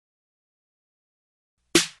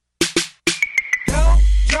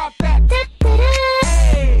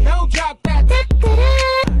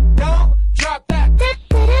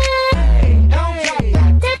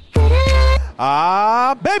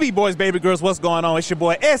Baby boys, baby girls, what's going on? It's your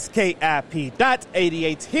boy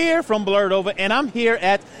SKIP.88 here from Blurred Over, and I'm here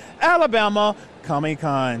at Alabama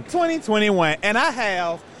Comic-Con 2021, and I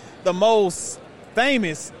have the most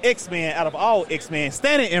famous X-Men out of all X-Men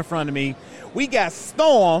standing in front of me. We got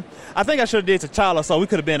Storm. I think I should have did T'Challa so we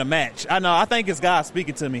could have been a match. I know, I think it's God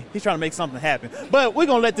speaking to me. He's trying to make something happen. But we're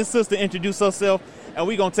going to let this sister introduce herself, and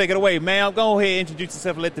we're going to take it away. Ma'am, go ahead and introduce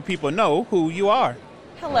yourself and let the people know who you are.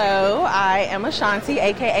 Hello, I am Ashanti,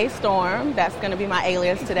 a.k.a. Storm. That's going to be my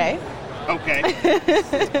alias today. Okay.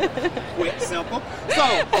 Quick, simple. So,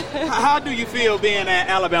 how do you feel being at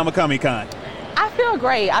Alabama Comic-Con? I feel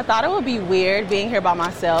great. I thought it would be weird being here by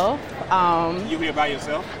myself. You here by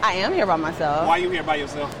yourself? I am here by myself. Why are you here by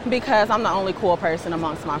yourself? Because I'm the only cool person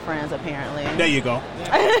amongst my friends, apparently. There you go.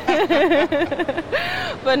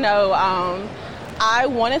 But no, I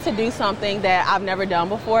wanted to do something that I've never done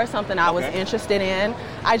before, something I was interested in.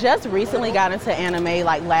 I just recently got into anime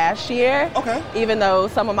like last year. Okay. Even though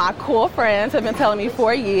some of my cool friends have been telling me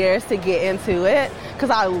for years to get into it,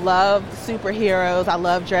 because I love superheroes, I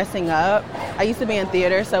love dressing up. I used to be in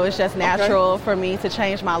theater, so it's just natural for me to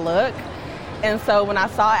change my look. And so when I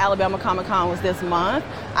saw Alabama Comic-Con was this month,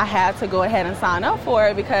 I had to go ahead and sign up for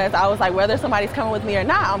it because I was like, whether somebody's coming with me or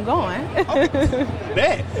not, I'm going.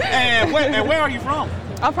 Bet. And where are you from?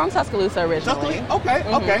 I'm from Tuscaloosa originally. Okay,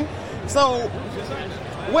 okay. So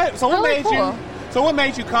what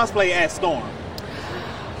made you cosplay as Storm?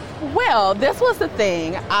 Well, this was the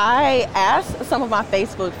thing. I asked some of my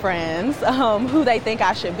Facebook friends who they think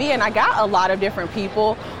I should be, and I got a lot of different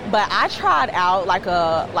people, but I tried out like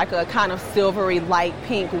a kind of silvery light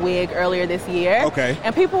pink wig earlier this year. Okay.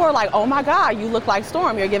 And people were like, oh my God, you look like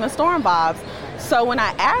Storm. You're giving Storm vibes. So when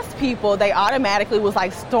I asked people, they automatically was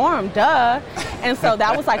like, Storm, duh. And so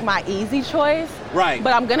that was like my easy choice. Right.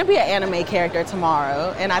 But I'm going to be an anime character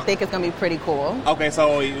tomorrow, and I think it's going to be pretty cool. Okay,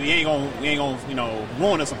 so you ain't gonna,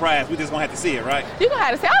 ruin the surprise. We just gonna have to see it, right? You're going to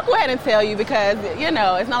have to see. I'll go ahead and tell you because, it's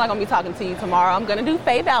not like I'm going to be talking to you tomorrow. I'm going to do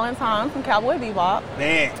Faye Valentine from Cowboy Bebop.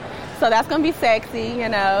 Man. So that's going to be sexy,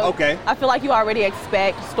 Okay. I feel like you already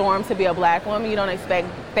expect Storm to be a black woman. You don't expect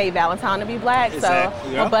Faye Valentine to be black.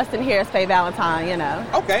 Exactly, So I'm busting here as Faye Valentine,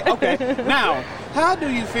 Okay. Now, how do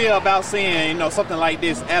you feel about seeing, something like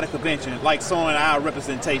this at a convention, like showing our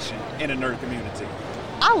representation in the nerd community?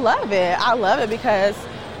 I love it because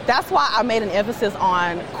that's why I made an emphasis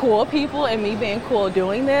on cool people and me being cool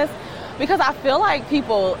doing this. Because I feel like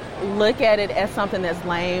people look at it as something that's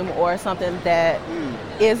lame or something that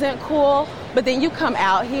isn't cool. But then you come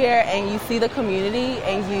out here and you see the community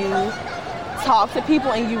and you talk to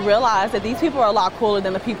people and you realize that these people are a lot cooler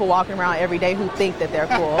than the people walking around every day who think that they're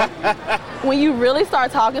cool. When you really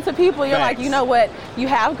start talking to people, you're like, you know what? You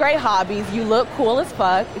have great hobbies. You look cool as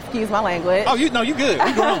fuck. Excuse my language. Oh, you good.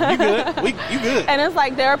 We grown. You good. You good. And it's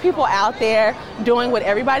like there are people out there doing what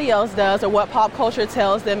everybody else does or what pop culture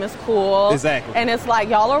tells them is cool. Exactly. And it's like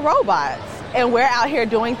y'all are robots. And we're out here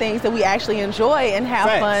doing things that we actually enjoy and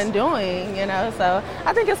have fun doing, So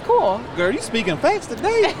I think it's cool. Girl, you speaking facts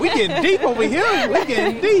today. We getting deep over here. We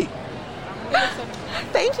getting deep.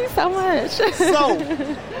 Thank you so much.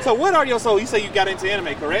 So what are you say you got into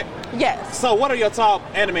anime, correct? Yes. So what are your top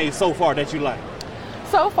animes so far that you like?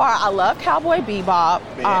 So far, I love Cowboy Bebop.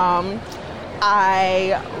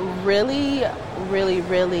 I really, really,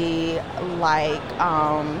 really like...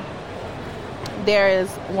 there is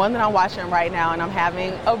one that I'm watching right now, and I'm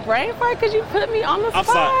having a brain fart because you put me on the spot. I'm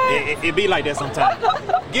sorry. It be like that sometimes.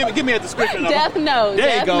 give me a description of Death Note.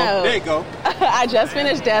 There you go. I just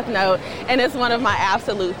finished Death Note, and it's one of my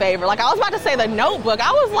absolute favorite. Like, I was about to say The Notebook.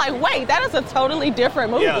 I was like, wait, that is a totally different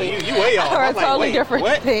movie. Yeah, you way off. Or a totally different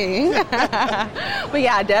what? thing. But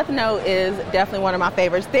yeah, Death Note is definitely one of my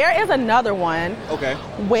favorites. There is another one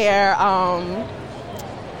where,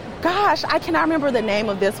 gosh, I cannot remember the name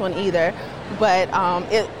of this one either. But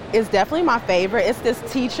it is definitely my favorite. It's this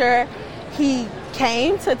teacher. He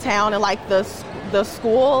came to town and like the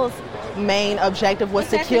school's main objective was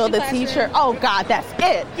to kill the teacher. Oh God, that's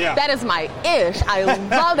it. Yeah. That is my ish. I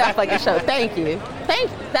love that fucking show. Thank you.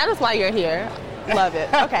 That is why you're here. Love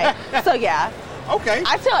it. Okay. So yeah. Okay.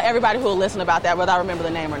 I tell everybody who will listen about that whether I remember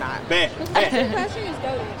the name or not. Bet.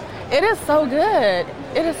 It is so good.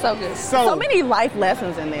 It is so good. So many life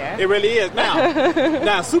lessons in there. It really is.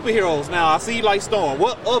 Now superheroes. Now, I see you like Storm.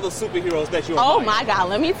 What other superheroes that you Oh, admire? my God.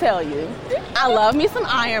 Let me tell you. I love me some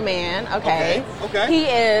Iron Man, okay? He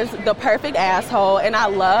is the perfect asshole, and I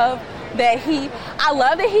love that he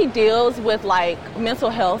deals with, like, mental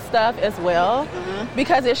health stuff as well,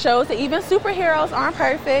 because it shows that even superheroes aren't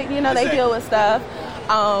perfect. They deal with stuff.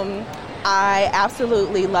 I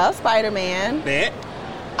absolutely love Spider-Man. Bet.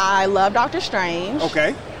 I love Doctor Strange.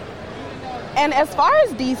 Okay. And as far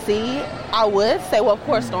as DC, I would say, well, of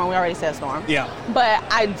course, Storm. We already said Storm. Yeah. But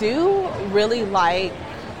I do really like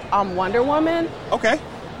Wonder Woman. Okay.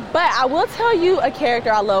 But I will tell you a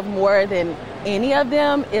character I love more than any of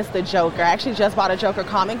them is the Joker. I actually just bought a Joker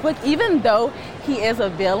comic book. Even though he is a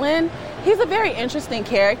villain, he's a very interesting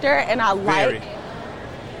character, and I like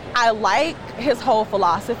his whole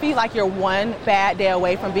philosophy. Like, you're one bad day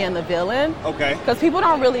away from being the villain. Okay. Because people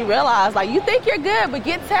don't really realize, like, you think you're good, but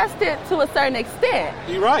get tested to a certain extent.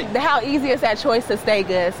 You're right. How easy is that choice to stay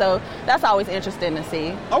good? So that's always interesting to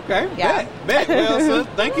see. Okay. Yeah. Bet. Well, sis,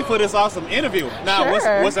 thank you for this awesome interview. Now,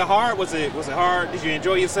 Sure. was it hard? Was it hard? Did you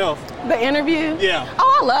enjoy yourself? The interview? Yeah.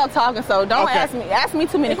 Oh, I love talking, so don't Okay. ask me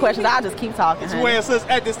too many questions. I'll just keep talking. honey. Well, sis,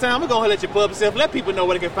 at this time, we're going to let you plug yourself. Let people know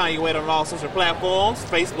where they can find you at on all social platforms,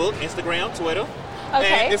 Facebook, Instagram, Twitter.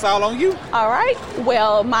 Okay. And it's all on you. All right.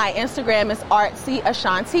 Well, my Instagram is Artsy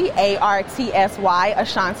Ashanti, ARTSY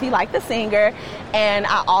Ashanti, like the singer. And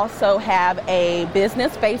I also have a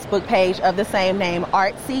business Facebook page of the same name,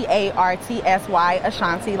 Artsy, ARTSY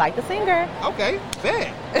Ashanti, like the singer. Okay,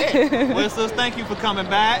 bet. Well, sis, thank you for coming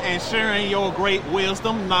by and sharing your great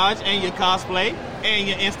wisdom, knowledge, and your cosplay and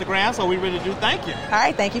your Instagram. So we really do thank you. All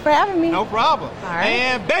right. Thank you for having me. No problem. All right.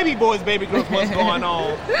 And baby boys, baby girls, what's going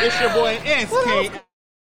on? It's your boy SK.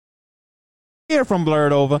 Here from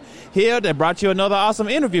Blurred Over, here that brought you another awesome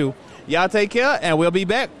interview. Y'all take care, and we'll be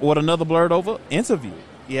back with another Blurred Over interview.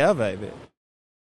 Yeah, baby.